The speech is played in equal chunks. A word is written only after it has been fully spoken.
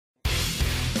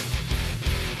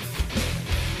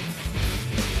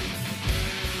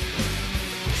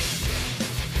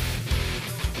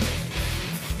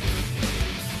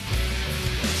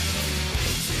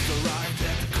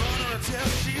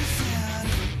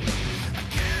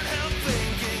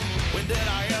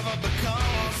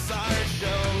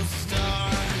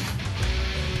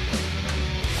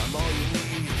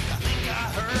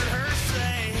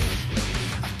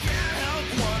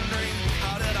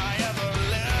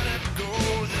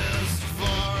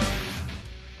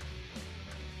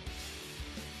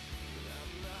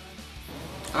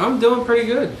I'm doing pretty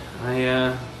good.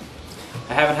 I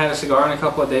haven't had a cigar in a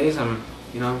couple of days. I'm,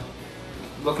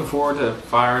 looking forward to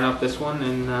firing up this one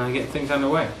and getting things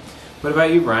underway. What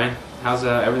about you, Brian? How's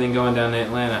everything going down in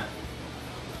Atlanta?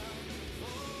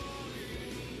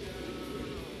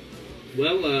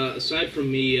 Well, aside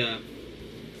from me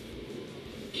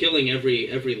killing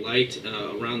every light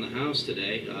around the house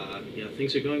today,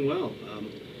 things are going well.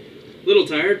 A little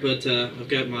tired, but I've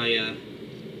got my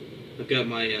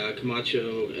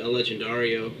Camacho El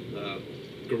Legendario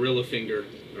gorilla finger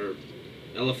or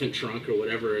elephant trunk or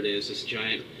whatever it is. This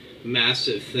giant,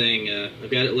 massive thing. I've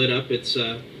got it lit up. It's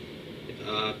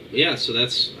yeah. So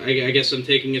that's. I guess I'm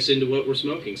taking us into what we're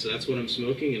smoking. So that's what I'm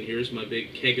smoking, and here's my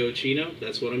big Kego Chino.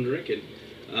 That's what I'm drinking.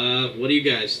 What are you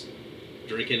guys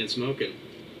drinking and smoking?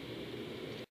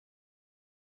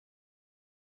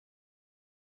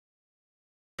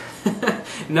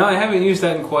 No, I haven't used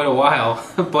that in quite a while,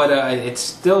 but it's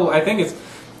still. I think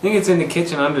it's in the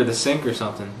kitchen under the sink or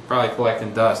something, probably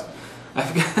collecting dust.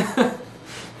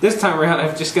 This time around,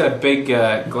 I've just got a big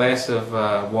glass of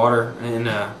water in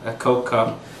a Coke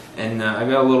cup, and I've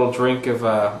got a little drink of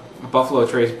Buffalo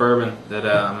Trace bourbon that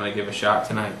I'm going to give a shot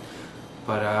tonight.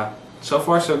 But so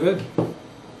far, so good.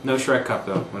 No Shrek cup,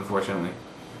 though, unfortunately.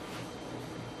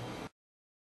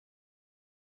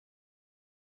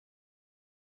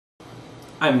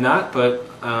 I'm not, but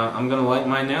I'm going to light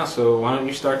mine now, so why don't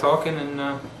you start talking,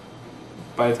 and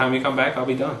by the time you come back, I'll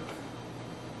be done.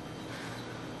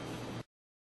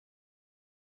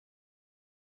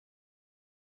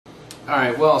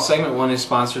 Alright, well, segment 1 is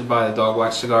sponsored by the Dog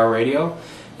Watch Cigar Radio,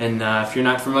 and if you're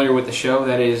not familiar with the show,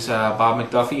 that is Bob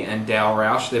McDuffie and Dal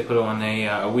Roush. They put on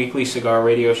a weekly cigar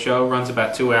radio show, runs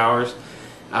about 2 hours.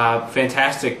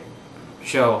 Fantastic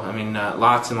show. I mean,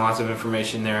 lots and lots of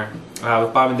information there.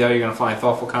 With Bob and Dale, you're going to find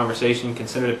thoughtful conversation,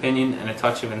 considered opinion, and a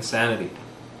touch of insanity.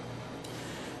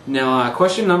 Now,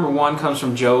 question number 1 comes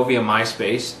from Joe via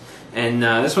MySpace, and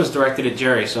this one's directed at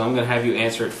Jerry, so I'm going to have you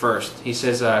answer it first. He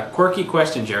says, quirky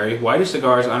question, Jerry. Why do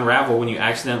cigars unravel when you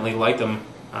accidentally light them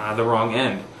the wrong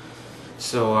end?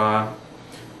 So,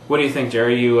 what do you think,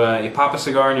 Jerry? You pop a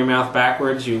cigar in your mouth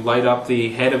backwards, you light up the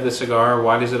head of the cigar,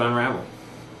 why does it unravel?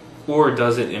 Or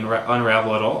does it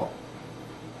unravel at all?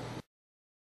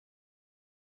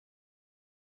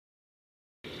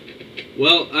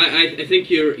 Well, I think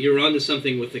you're onto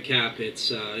something with the cap.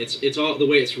 It's all the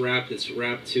way it's wrapped. It's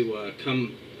wrapped to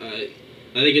come. I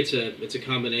think it's a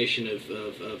combination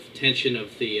of tension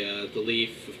of the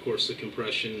leaf, of course, the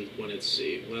compression when it's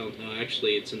well. No,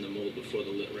 actually, it's in the mold before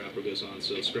the wrapper goes on.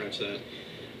 So scratch that.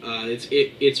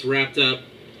 It's wrapped up.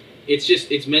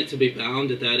 It's meant to be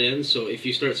bound at that end. So if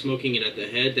you start smoking it at the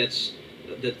head, that's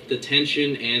the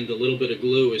tension and the little bit of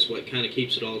glue is what kind of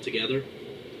keeps it all together.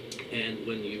 And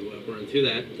when you burn through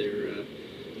that,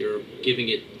 you're giving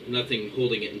it nothing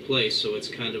holding it in place. So it's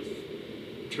kind of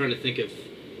trying to think of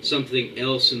something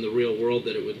else in the real world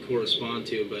that it would correspond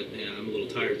to. But yeah, I'm a little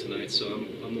tired tonight, so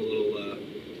I'm a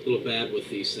little bad with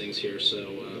these things here. So.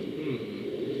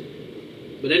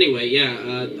 But anyway, yeah,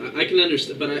 I can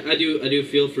understand. But I do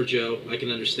feel for Joe. I can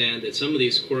understand that some of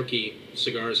these quirky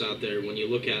cigars out there, when you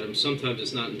look at them, sometimes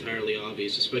it's not entirely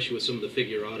obvious, especially with some of the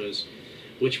figurados,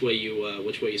 which way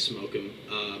you smoke them.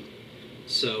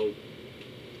 So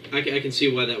I can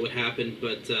see why that would happen.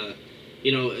 But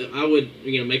I would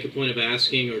make a point of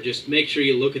asking, or just make sure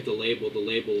you look at the label. The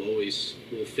label always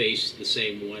will face the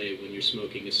same way when you're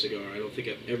smoking a cigar. I don't think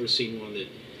I've ever seen one that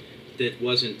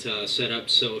wasn't set up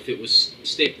so if it was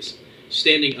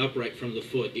standing upright from the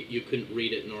foot, you couldn't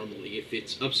read it normally. If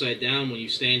it's upside down, when you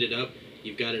stand it up,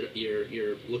 you've got it.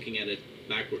 You're looking at it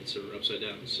backwards or upside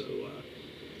down. So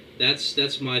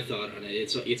that's my thought on it.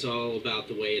 It's all about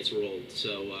the way it's rolled.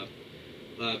 So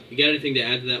you got anything to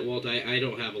add to that, Walt? I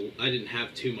didn't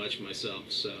have too much myself.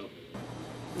 So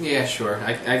yeah, sure.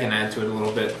 I can add to it a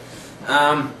little bit.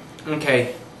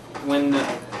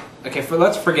 Okay,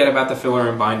 let's forget about the filler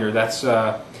and binder. That's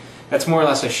more or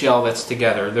less a shell that's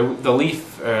together. The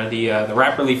leaf, the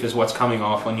wrapper leaf, is what's coming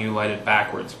off when you light it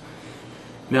backwards.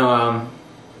 Now,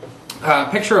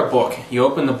 picture a book. You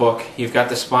open the book. You've got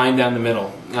the spine down the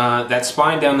middle. That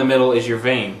spine down the middle is your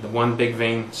vein, the one big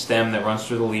vein stem that runs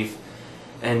through the leaf.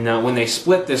 And when they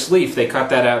split this leaf, they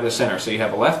cut that out of the center. So you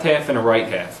have a left half and a right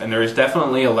half. And there is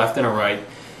definitely a left and a right,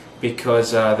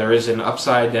 because there is an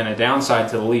upside and a downside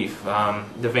to the leaf.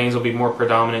 The veins will be more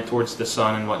predominant towards the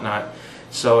sun and whatnot,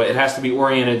 so it has to be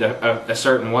oriented a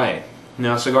certain way.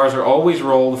 Now, cigars are always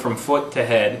rolled from foot to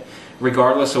head,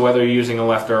 regardless of whether you're using a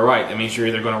left or a right. That means you're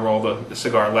either going to roll the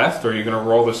cigar left or you're going to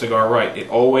roll the cigar right. It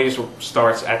always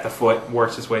starts at the foot,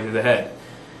 works its way to the head.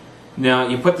 Now,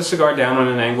 you put the cigar down on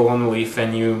an angle on the leaf,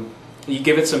 and you you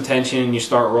give it some tension and you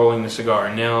start rolling the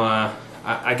cigar. Now,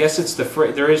 I guess it's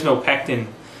there is no pectin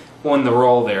on the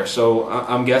roll there, so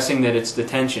I'm guessing that it's the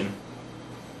tension.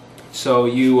 So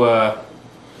you got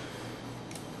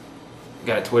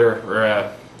a Twitter or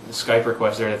a Skype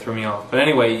request there that threw me off. But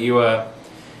anyway,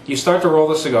 you start to roll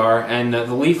the cigar, and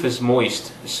the leaf is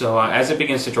moist. So as it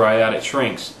begins to dry out, it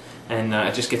shrinks, and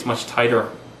it just gets much tighter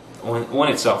on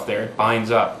itself there. It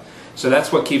binds up. So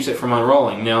that's what keeps it from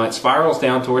unrolling. Now it spirals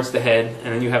down towards the head,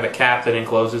 and then you have a cap that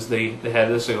encloses the head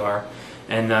of the cigar,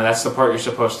 and that's the part you're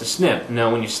supposed to snip.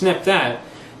 Now when you snip that,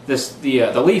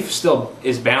 the leaf still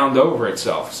is bound over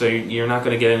itself, so you're not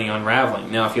going to get any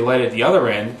unraveling. Now if you light it at the other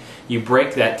end, you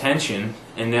break that tension,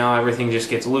 and now everything just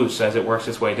gets loose as it works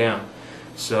its way down.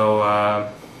 So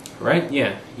right,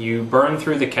 yeah, you burn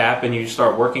through the cap and you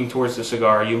start working towards the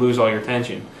cigar, you lose all your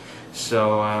tension.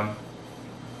 So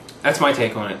that's my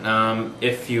take on it.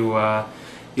 If you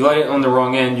light it on the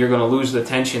wrong end, you're going to lose the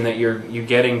tension that you're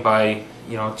getting by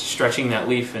stretching that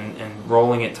leaf and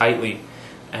rolling it tightly,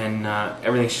 and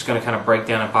everything's just going to kind of break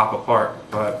down and pop apart.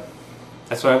 But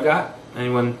that's what I've got.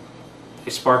 Anyone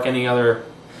spark any other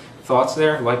thoughts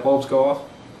there? Light bulbs go off?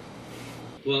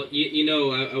 Well,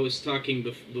 I was talking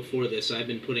before this. I've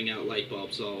been putting out light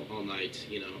bulbs all night.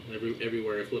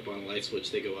 Everywhere I flip on a light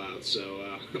switch, they go out.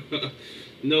 So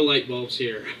no light bulbs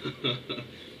here.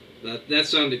 That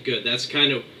sounded good. That's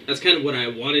kind of what I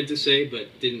wanted to say,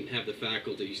 but didn't have the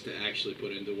faculties to actually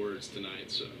put into words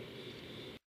tonight. So.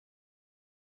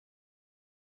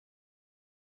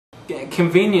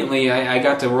 Conveniently, I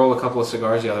got to roll a couple of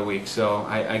cigars the other week, so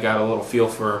I got a little feel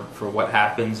for what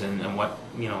happens and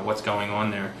what's going on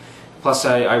there. Plus,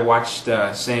 I watched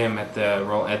Sam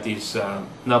at these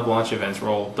nub launch events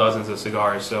roll dozens of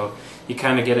cigars, so you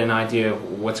kind of get an idea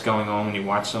of what's going on when you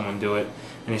watch someone do it,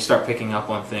 and you start picking up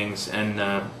on things. And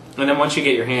then once you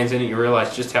get your hands in it, you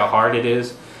realize just how hard it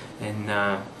is, and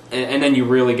then you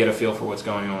really get a feel for what's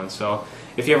going on. So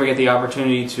if you ever get the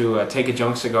opportunity to take a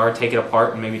junk cigar, take it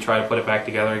apart, and maybe try to put it back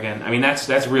together again, I mean,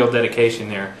 that's real dedication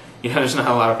there. There's not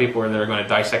a lot of people that are going to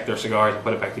dissect their cigars and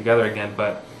put it back together again,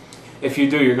 but if you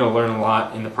do, you're going to learn a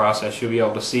lot in the process. You'll be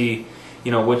able to see,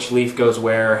 which leaf goes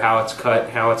where, how it's cut,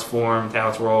 how it's formed, how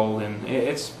it's rolled, and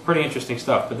it's pretty interesting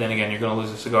stuff. But then again, you're going to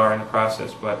lose a cigar in the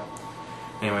process. But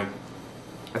anyway,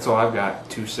 that's all I've got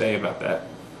to say about that.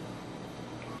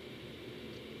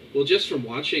 Well, just from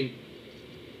watching...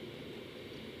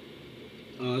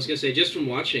 I was going to say, just from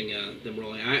watching them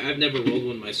rolling, I've never rolled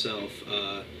one myself,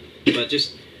 but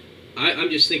I'm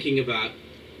just thinking about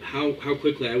how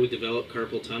quickly I would develop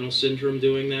carpal tunnel syndrome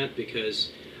doing that,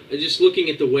 because just looking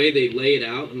at the way they lay it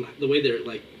out and the way they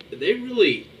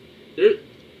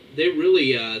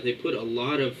put a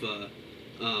lot of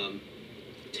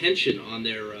tension on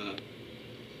their.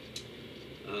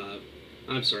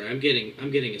 I'm sorry, I'm getting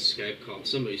a Skype call.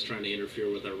 Somebody's trying to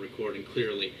interfere with our recording,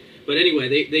 clearly. But anyway,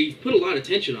 they put a lot of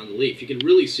tension on the leaf. You can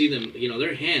really see them,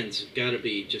 their hands have got to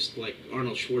be just like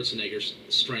Arnold Schwarzenegger's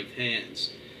strength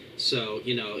hands. So,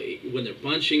 when they're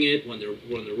bunching it, when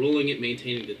they're rolling it,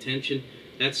 maintaining the tension,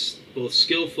 that's both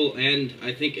skillful, and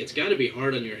I think it's got to be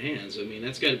hard on your hands. I mean,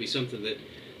 that's got to be something that,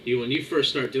 when you first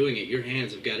start doing it, your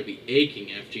hands have got to be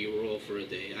aching after you roll for a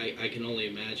day. I can only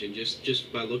imagine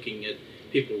just by looking at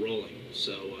people rolling.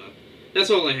 So, that's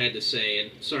all I had to say,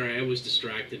 and sorry, I was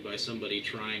distracted by somebody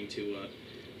trying to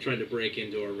break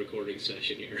into our recording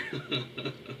session here.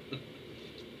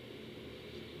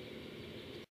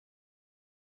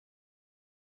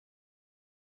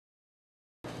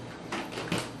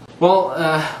 Well,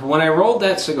 when I rolled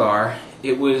that cigar,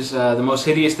 it was the most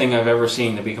hideous thing I've ever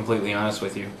seen, to be completely honest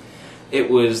with you. It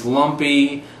was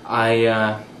lumpy.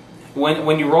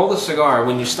 When you roll the cigar,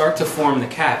 when you start to form the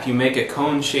cap, you make a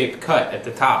cone-shaped cut at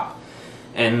the top.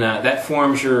 And that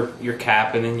forms your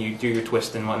cap, and then you do your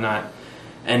twist and whatnot.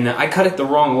 And I cut it the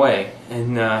wrong way,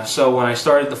 and so when I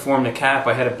started to form the cap,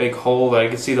 I had a big hole that I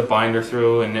could see the binder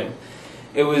through, and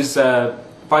it was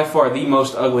by far the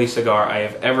most ugly cigar I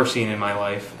have ever seen in my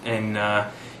life. And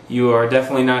you are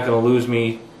definitely not going to lose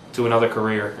me to another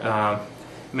career.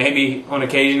 Maybe on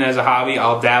occasion as a hobby,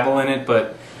 I'll dabble in it,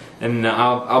 but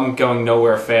I'm going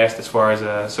nowhere fast as far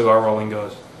as cigar rolling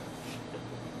goes.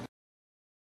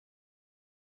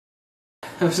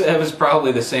 It was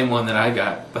probably the same one that I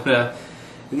got, but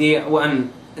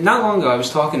not long ago I was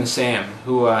talking to Sam,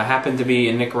 who happened to be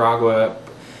in Nicaragua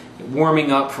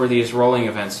warming up for these rolling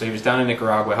events. So he was down in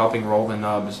Nicaragua helping roll the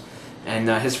nubs, and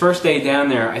his first day down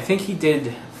there, I think he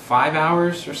did 5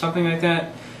 hours or something like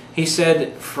that. He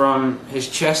said from his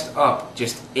chest up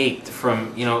just ached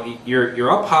from,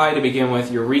 you're up high to begin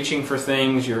with, you're reaching for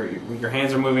things, your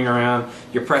hands are moving around,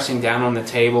 you're pressing down on the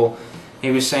table. he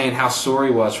was saying how sore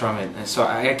he was from it. And so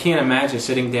I can't imagine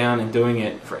sitting down and doing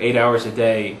it for 8 hours a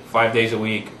day, 5 days a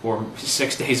week, or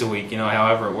 6 days a week. You know,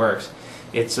 however it works.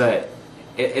 It's got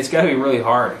to be really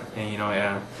hard. And you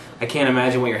know, I can't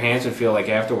imagine what your hands would feel like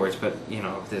afterwards. But you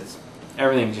know,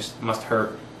 everything just must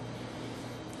hurt.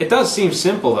 It does seem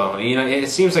simple though. You know, it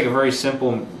seems like a very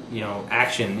simple, you know,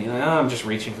 action. You know, oh, I'm just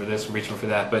reaching for this, I'm reaching for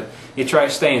that. But you try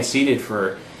staying seated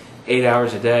for 8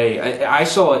 hours a day. I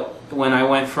saw it when I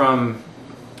went from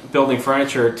building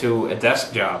furniture to a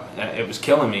desk job. It was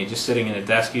killing me just sitting in a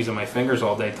desk using my fingers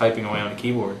all day typing away on a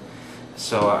keyboard.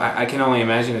 So I can only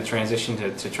imagine the transition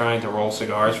to trying to roll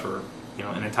cigars for, you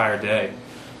know, an entire day.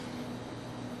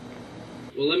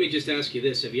 Well, let me just ask you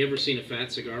this: have you ever seen a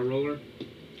fat cigar roller?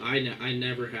 I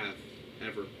never have,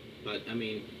 ever. But I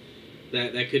mean,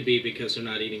 that could be because they're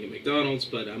not eating at McDonald's.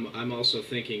 But I'm also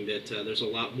thinking that there's a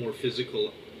lot more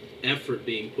physical effort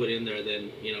being put in there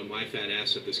than, you know, my fat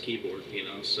ass at this keyboard. You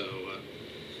know, so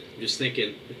I'm just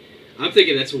thinking. I'm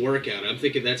thinking that's a workout. I'm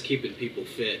thinking that's keeping people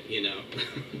fit. You know.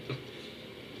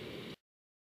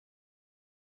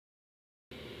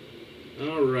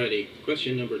 Alrighty,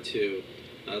 question number 2.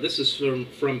 This is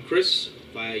from Chris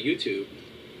via YouTube.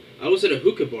 I was at a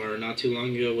hookah bar not too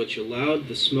long ago which allowed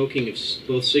the smoking of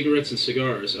both cigarettes and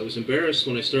cigars. I was embarrassed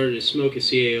when I started to smoke a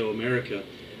CAO America,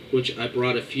 which I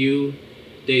bought a few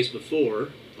days before,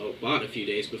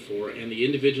 and the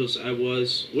individuals I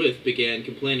was with began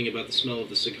complaining about the smell of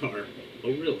the cigar. Oh,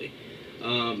 really?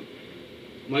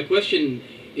 My question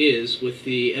is, with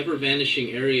the ever-vanishing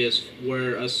areas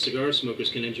where us cigar smokers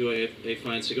can enjoy a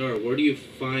fine cigar, where do you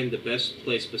find the best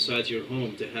place besides your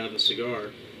home to have a cigar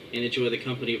and enjoy the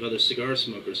company of other cigar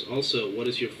smokers? Also, what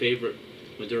is your favorite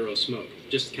Maduro smoke?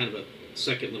 Just kind of a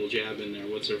second little jab in there.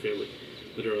 What's their favorite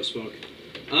Maduro smoke?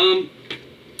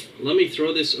 Let me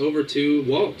throw this over to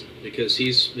Walt, because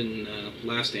he's been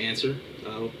last to answer.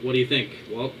 What do you think,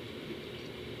 Walt?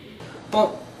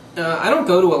 Well, I don't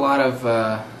go to a lot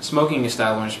of smoking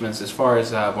establishments as far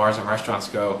as bars and restaurants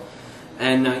go.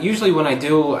 And usually when I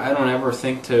do, I don't ever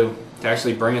think to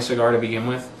actually bring a cigar to begin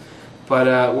with.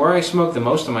 But where I smoke the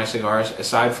most of my cigars,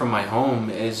 aside from my home,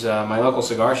 is my local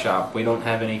cigar shop. We don't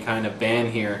have any kind of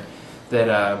ban here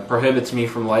that prohibits me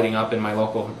from lighting up in my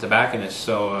local tobacconist.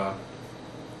 So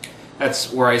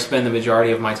that's where I spend the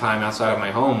majority of my time outside of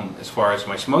my home as far as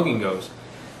my smoking goes.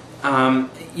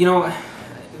 You know,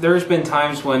 there's been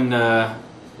times when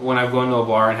I've gone to a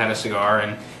bar and had a cigar,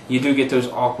 and you do get those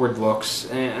awkward looks,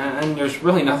 and there's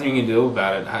really nothing you can do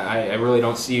about it. I really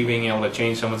don't see you being able to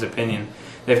change someone's opinion.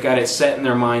 They've got it set in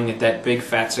their mind that that big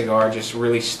fat cigar just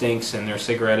really stinks and their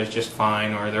cigarette is just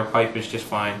fine, or their pipe is just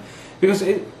fine. Because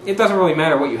it doesn't really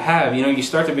matter what you have. You know, you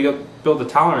start to build a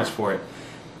tolerance for it.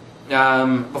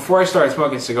 Before I started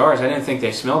smoking cigars, I didn't think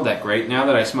they smelled that great. Now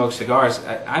that I smoke cigars,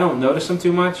 I don't notice them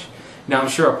too much. Now I'm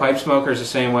sure a pipe smoker is the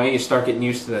same way. You start getting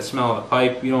used to the smell of the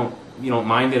pipe. You don't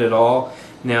mind it at all.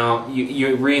 Now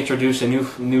you reintroduce a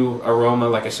new aroma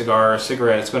like a cigar or a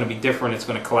cigarette. It's going to be different. It's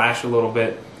going to clash a little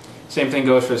bit. Same thing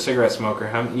goes for the cigarette smoker.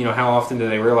 How often do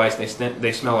they realize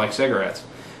they smell like cigarettes?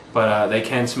 But they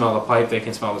can smell the pipe. They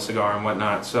can smell the cigar and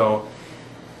whatnot. So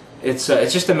it's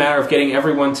just a matter of getting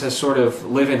everyone to sort of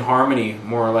live in harmony,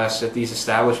 more or less, at these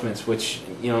establishments, which,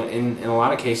 you know, in a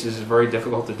lot of cases is very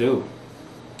difficult to do.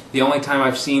 The only time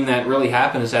I've seen that really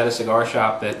happen is at a cigar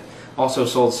shop that also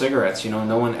sold cigarettes. You know,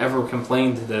 no one ever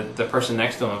complained to the person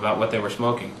next to them about what they were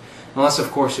smoking, unless,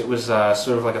 of course, it was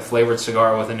sort of like a flavored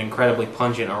cigar with an incredibly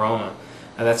pungent aroma.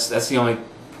 That's the only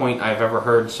point I've ever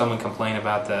heard someone complain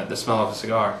about the smell of a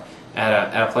cigar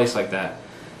at a place like that.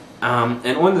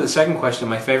 And on to the second question,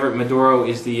 my favorite Maduro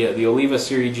is the Oliva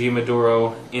Serie G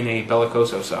Maduro in a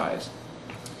Bellicoso size.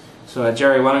 So,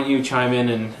 Jerry, why don't you chime in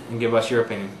and give us your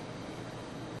opinion?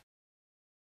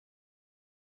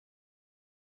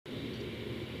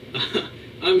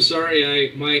 I'm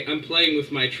sorry, I'm playing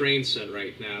with my train set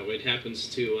right now. It happens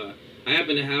to, I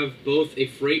happen to have both a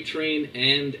freight train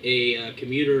and a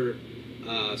commuter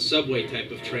subway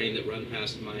type of train that run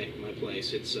past my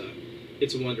place. It's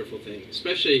a wonderful thing,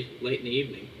 especially late in the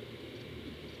evening.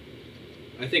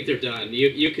 I think they're done.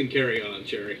 You can carry on,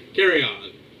 Jerry. Carry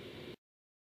on.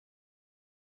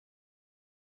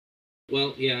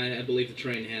 Well, yeah, I believe the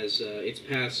train has, it's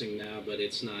passing now, but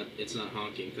it's not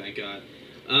honking, thank God.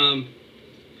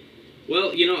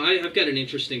 Well, you know, I've got an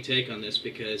interesting take on this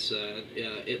because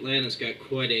Atlanta's got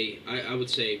quite a, I would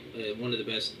say, one of the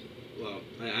best, well,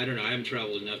 I don't know, I haven't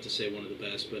traveled enough to say one of the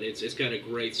best, but it's got a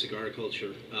great cigar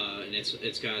culture, and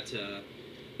it's got,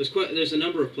 there's a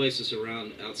number of places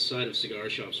around outside of cigar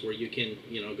shops where you can,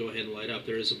 you know, go ahead and light up.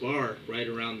 There is a bar right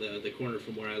around the corner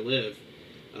from where I live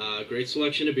Great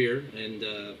selection of beer, and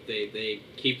they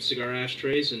keep cigar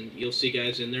ashtrays, and you'll see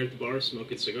guys in there at the bar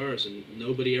smoking cigars, and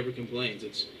nobody ever complains.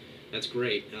 That's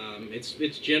great.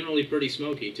 It's generally pretty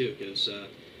smoky too, because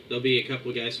there'll be a couple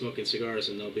of guys smoking cigars,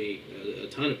 and there'll be a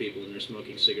ton of people in there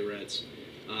smoking cigarettes.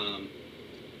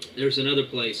 There's another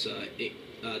place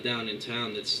down in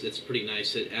town that's pretty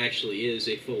nice. It actually is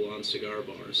a full-on cigar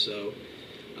bar. So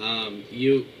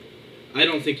I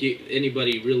don't think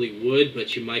anybody really would,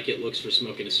 but you might get looks for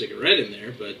smoking a cigarette in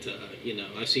there. But you know,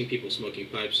 I've seen people smoking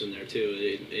pipes in there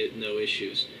too. No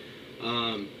issues.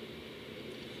 You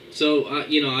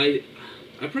know,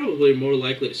 I probably am more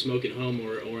likely to smoke at home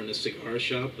or in a cigar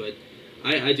shop, but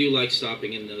I do like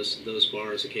stopping in those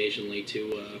bars occasionally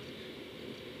to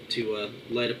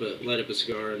light up a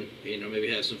cigar and, you know, maybe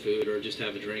have some food or just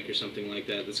have a drink or something like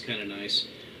that. That's kind of nice.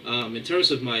 In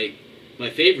terms of my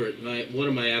favorite, one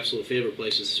of my absolute favorite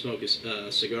places to smoke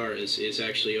a cigar is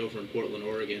actually over in Portland,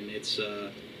 Oregon. It's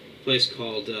a place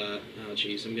called oh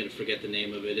geez, I'm gonna forget the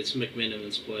name of it. It's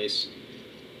McMiniman's place.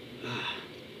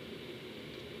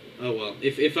 Oh well,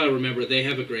 if I remember, they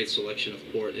have a great selection of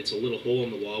port. It's a little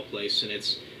hole-in-the-wall place, and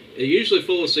it's usually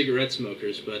full of cigarette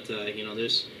smokers. But you know,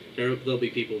 there'll be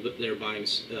people there buying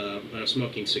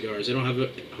smoking cigars. They don't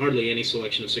have hardly any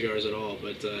selection of cigars at all,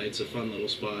 but it's a fun little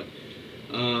spot.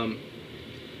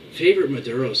 Favorite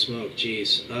Maduro smoke?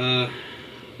 Geez, I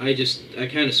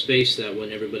kind of spaced that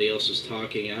when everybody else was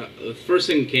talking. The first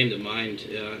thing that came to mind,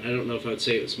 I don't know if I'd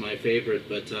say it was my favorite,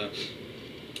 but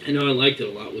I know I liked it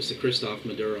a lot, was the Christoph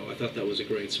Maduro. I thought that was a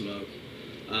great smoke.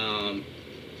 Oh,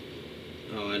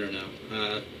 I don't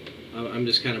know. I'm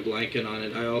just kind of blanking on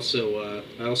it. I also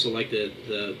like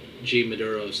the G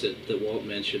Maduros that Walt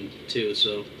mentioned too.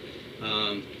 So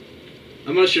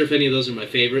I'm not sure if any of those are my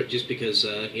favorite, just because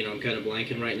you know, I'm kind of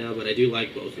blanking right now. But I do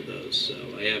like both of those, so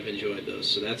I have enjoyed those.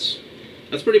 So that's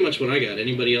pretty much what I got.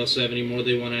 Anybody else have any more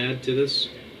they want to add to this?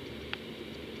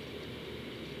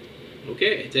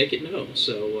 Okay, I take it no.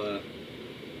 So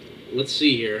let's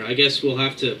see here. I guess we'll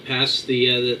have to pass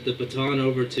the baton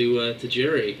over to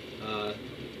Jerry.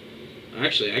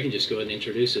 Actually, I can just go ahead and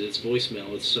introduce it. It's voicemail.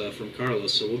 It's from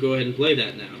Carlos, so we'll go ahead and play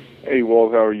that now. Hey,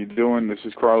 Walt, how are you doing? This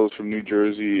is Carlos from New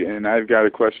Jersey, and I've got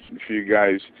a question for you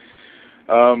guys.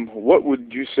 What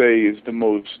would you say is the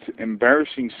most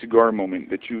embarrassing cigar moment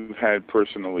that you've had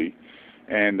personally?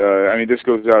 And, I mean, this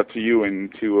goes out to you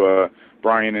and to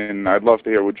Brian, and I'd love to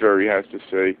hear what Jerry has to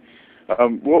say.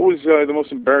 What was the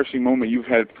most embarrassing moment you've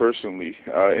had personally,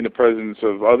 in the presence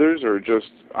of others or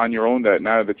just on your own, that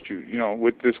now that you know,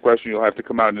 with this question you'll have to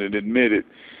come out and admit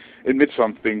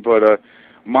something, but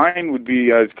mine would be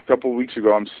a couple of weeks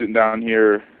ago. I'm sitting down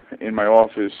here in my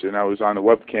office and I was on a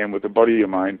webcam with a buddy of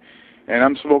mine, and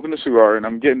I'm smoking a cigar and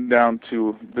I'm getting down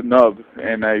to the nub,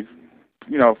 and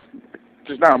you know,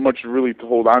 there's not much really to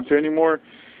hold on to anymore,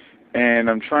 and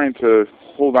I'm trying to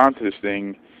hold on to this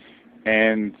thing,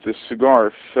 and the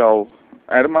cigar fell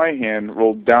out of my hand,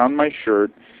 rolled down my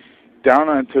shirt, down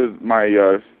onto my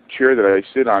chair that I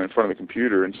sit on in front of the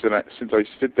computer, and since I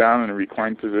sit down in a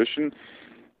reclined position,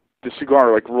 the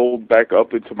cigar like rolled back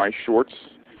up into my shorts,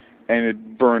 and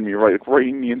it burned me right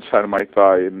in the inside of my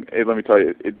thigh, and let me tell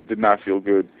you, it did not feel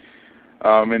good.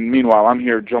 And meanwhile, I'm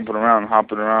here jumping around,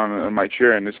 hopping around in my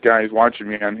chair, and this guy is watching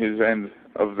me on his end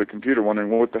of the computer,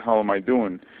 wondering what the hell am I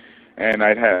doing. And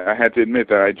I had to admit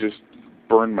that I just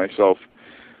burned myself.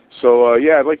 So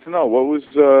yeah, I'd like to know, what was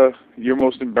your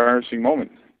most embarrassing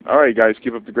moment? All right, guys,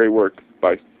 keep up the great work.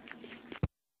 Bye.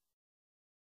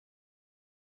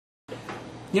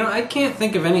 You know, I can't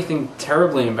think of anything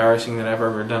terribly embarrassing that I've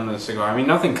ever done with a cigar. I mean,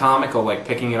 nothing comical like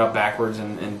picking it up backwards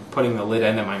and putting the lid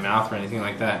end in my mouth or anything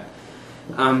like that.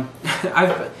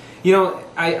 I've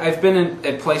been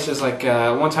at places like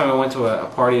one time I went to a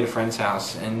party at a friend's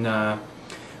house, and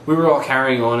we were all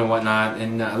carrying on and whatnot,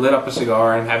 and I lit up a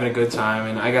cigar and having a good time,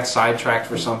 and I got sidetracked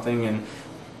for something, and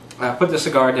I put the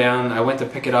cigar down. I went to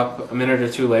pick it up a minute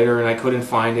or two later, and I couldn't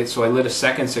find it, so I lit a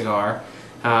second cigar.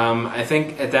 I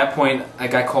think at that point I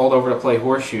got called over to play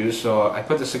horseshoes, so I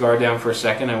put the cigar down for a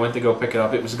second. I went to go pick it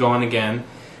up. It was gone again.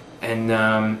 And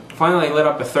finally I lit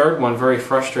up a third one, very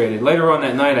frustrated. Later on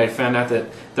that night I found out that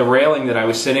the railing that I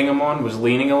was sitting them on was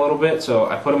leaning a little bit, so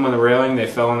I put them on the railing. They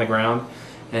fell on the ground,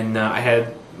 and I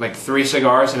had like 3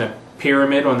 cigars in a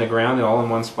pyramid on the ground, all in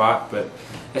one spot. But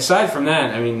aside from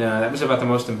that, I mean, that was about the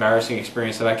most embarrassing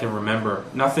experience that I can remember.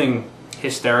 Nothing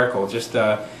hysterical, just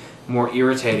more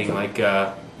irritating, like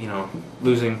you know,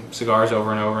 losing cigars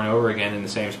over and over and over again in the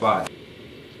same spot.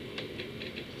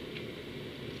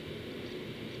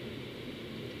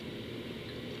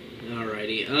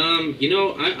 Alrighty. You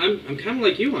know, I'm kind of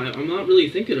like you. I'm not really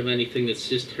thinking of anything that's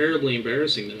just terribly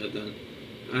embarrassing that I've done.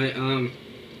 I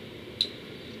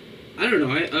don't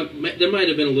know. There might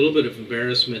have been a little bit of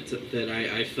embarrassment that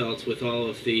I felt with all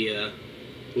of the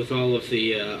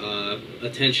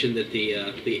attention that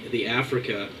the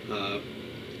Africa,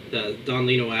 the Don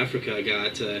Lino Africa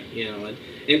got. And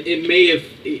it may have,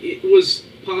 it was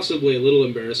possibly a little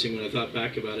embarrassing when I thought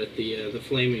back about it. The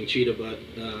flaming cheetah butt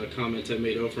comment I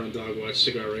made over on Dogwatch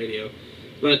Cigar Radio.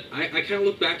 But I kind of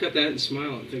look back at that and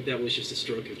smile and think that was just a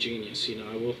stroke of genius.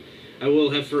 I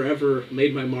will have forever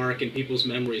made my mark in people's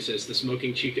memories as the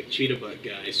smoking cheetah butt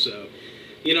guy. So,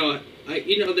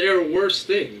 there are worse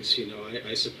things.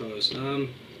 I suppose.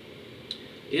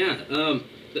 The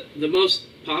most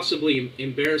possibly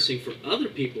embarrassing for other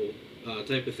people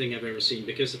type of thing I've ever seen,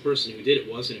 because the person who did it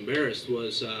wasn't embarrassed,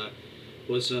 was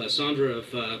Sandra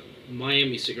of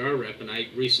Miami Cigar Rep, and I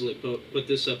recently put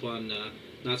this up on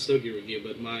not Stogie Review,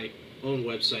 but my own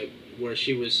website, where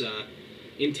she was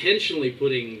intentionally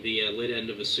putting the lid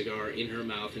end of a cigar in her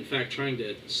mouth. In fact, trying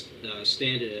to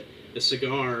stand a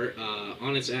cigar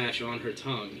on its ash on her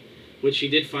tongue, which she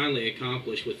did finally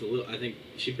accomplish with a little. I think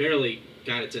she barely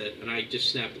got it to, and I just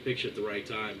snapped the picture at the right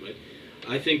time. But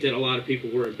I think that a lot of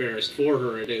people were embarrassed for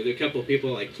her, and a couple of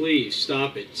people were like, "Please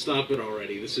stop it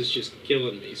already. This is just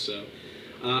killing me." So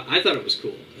I thought it was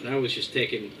cool, and I was just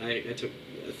taking. I took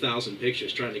 1,000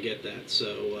 pictures trying to get that.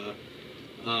 So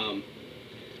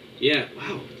yeah,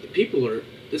 wow, people are.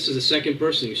 This is the second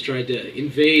person who's tried to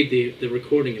invade the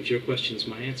recording of Your Questions,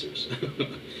 My Answers.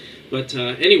 But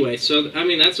anyway, so I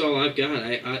mean, that's all I've got.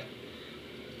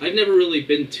 I've never really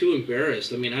been too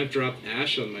embarrassed. I mean, I've dropped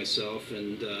ash on myself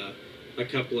and a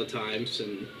couple of times,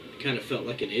 and kind of felt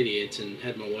like an idiot, and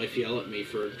had my wife yell at me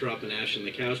for dropping ash on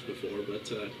the couch before.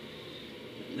 But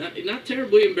not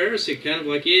terribly embarrassing. Kind of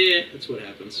like, yeah, that's what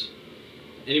happens.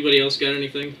 Anybody else got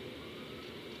anything?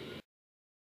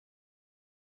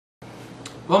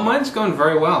 Well, mine's going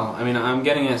very well. I mean, I'm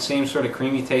getting that same sort of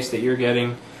creamy taste that you're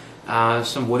getting,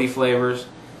 some woody flavors.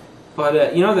 But,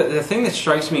 the thing that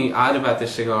strikes me odd about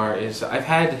this cigar is I've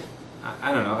had,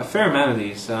 I don't know, a fair amount of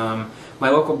these. My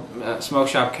local smoke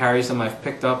shop carries them. I've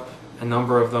picked up a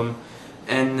number of them.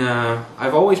 And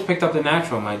I've always picked up the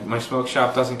natural. My smoke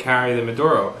shop doesn't carry the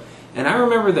Maduro. And I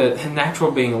remember the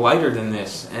natural being lighter than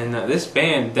this. And this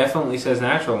band definitely says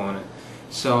natural on it.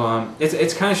 So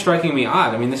it's kind of striking me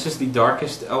odd. I mean, this is the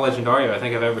darkest El Legendario I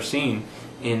think I've ever seen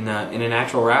in a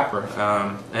natural wrapper.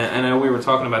 And I know we were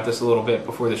talking about this a little bit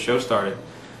before the show started,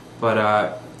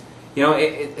 but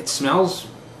it smells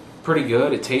pretty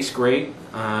good. It tastes great.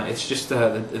 It's just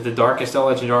the darkest El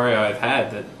Legendario I've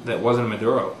had that wasn't a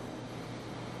Maduro.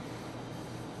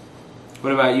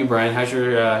 What about you, Brian? How's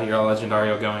your El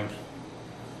Legendario going?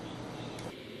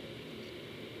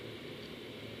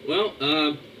 Well,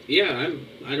 yeah,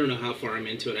 I don't know how far I'm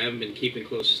into it. I haven't been keeping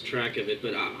close track of it,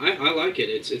 but I like it.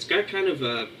 It's got kind of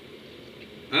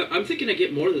I'm thinking I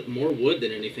get more wood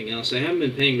than anything else. I haven't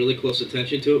been paying really close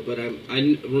attention to it, but I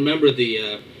remember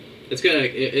it's got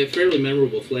a fairly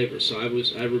memorable flavor. So I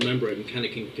remember it and kind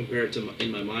of can compare it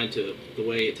in my mind to the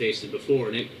way it tasted before,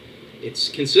 and it's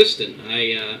consistent.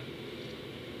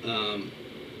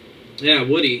 Yeah,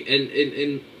 woody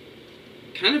and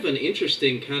kind of an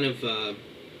interesting kind of.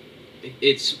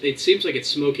 It seems like it's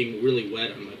smoking really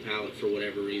wet on my palate for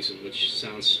whatever reason, which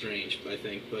sounds strange, I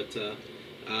think. But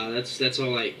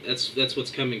that's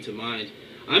what's coming to mind.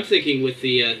 I'm thinking with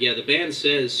the band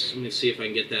says, let me see if I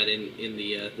can get that in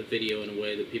the video in a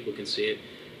way that people can see it.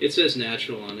 It says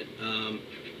natural on it,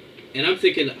 and I'm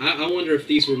thinking I wonder if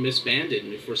these were misbanded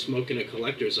and if we're smoking a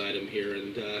collector's item here,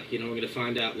 and we're going to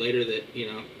find out later that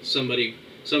somebody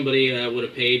would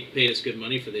have paid us good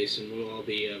money for this, and we'll all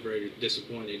be very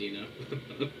disappointed,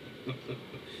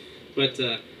 But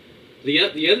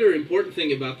the other important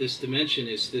thing about this to mention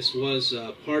is this was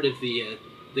part of the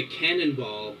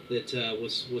cannonball that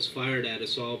was fired at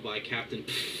us all by Captain.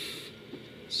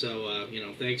 So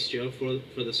thanks, Joe,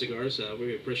 for the cigars.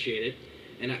 We appreciate it,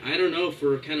 and I don't know if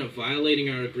we're kind of violating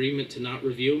our agreement to not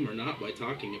review them or not by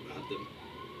talking about them.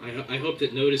 I hope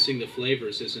that noticing the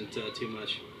flavors isn't too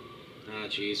much. Ah,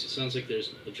 jeez, it sounds like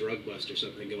there's a drug bust or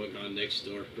something going on next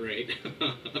door. Great.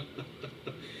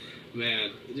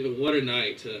 Man, what a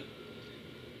night.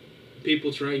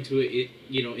 People trying to,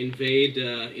 invade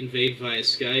via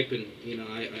Skype, and,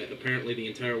 apparently the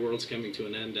entire world's coming to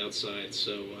an end outside.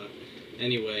 So,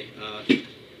 anyway,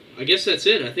 I guess that's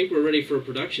it. I think we're ready for a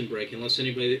production break, unless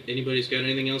anybody's got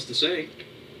anything else to say.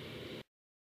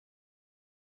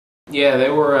 Yeah, they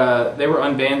were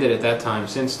unbanded at that time.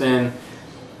 Since then,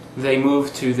 they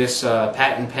moved to this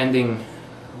patent-pending,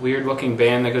 weird-looking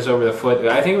band that goes over the foot.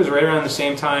 I think it was right around the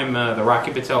same time the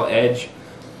Rocky Patel Edge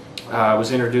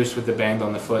was introduced with the band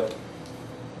on the foot.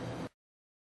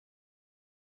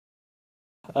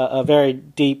 a very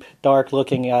deep,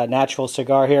 dark-looking natural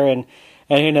cigar here, and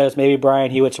who knows, maybe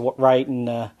Brian Hewitt's right,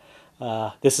 and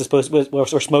this is we're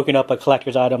smoking up a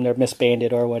collector's item. They're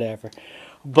misbanded or whatever.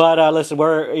 But listen,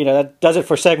 that does it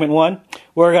for segment 1.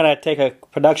 We're gonna take a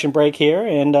production break here,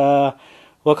 and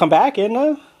we'll come back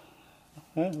and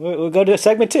we'll go to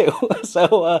segment 2.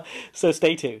 So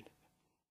stay tuned.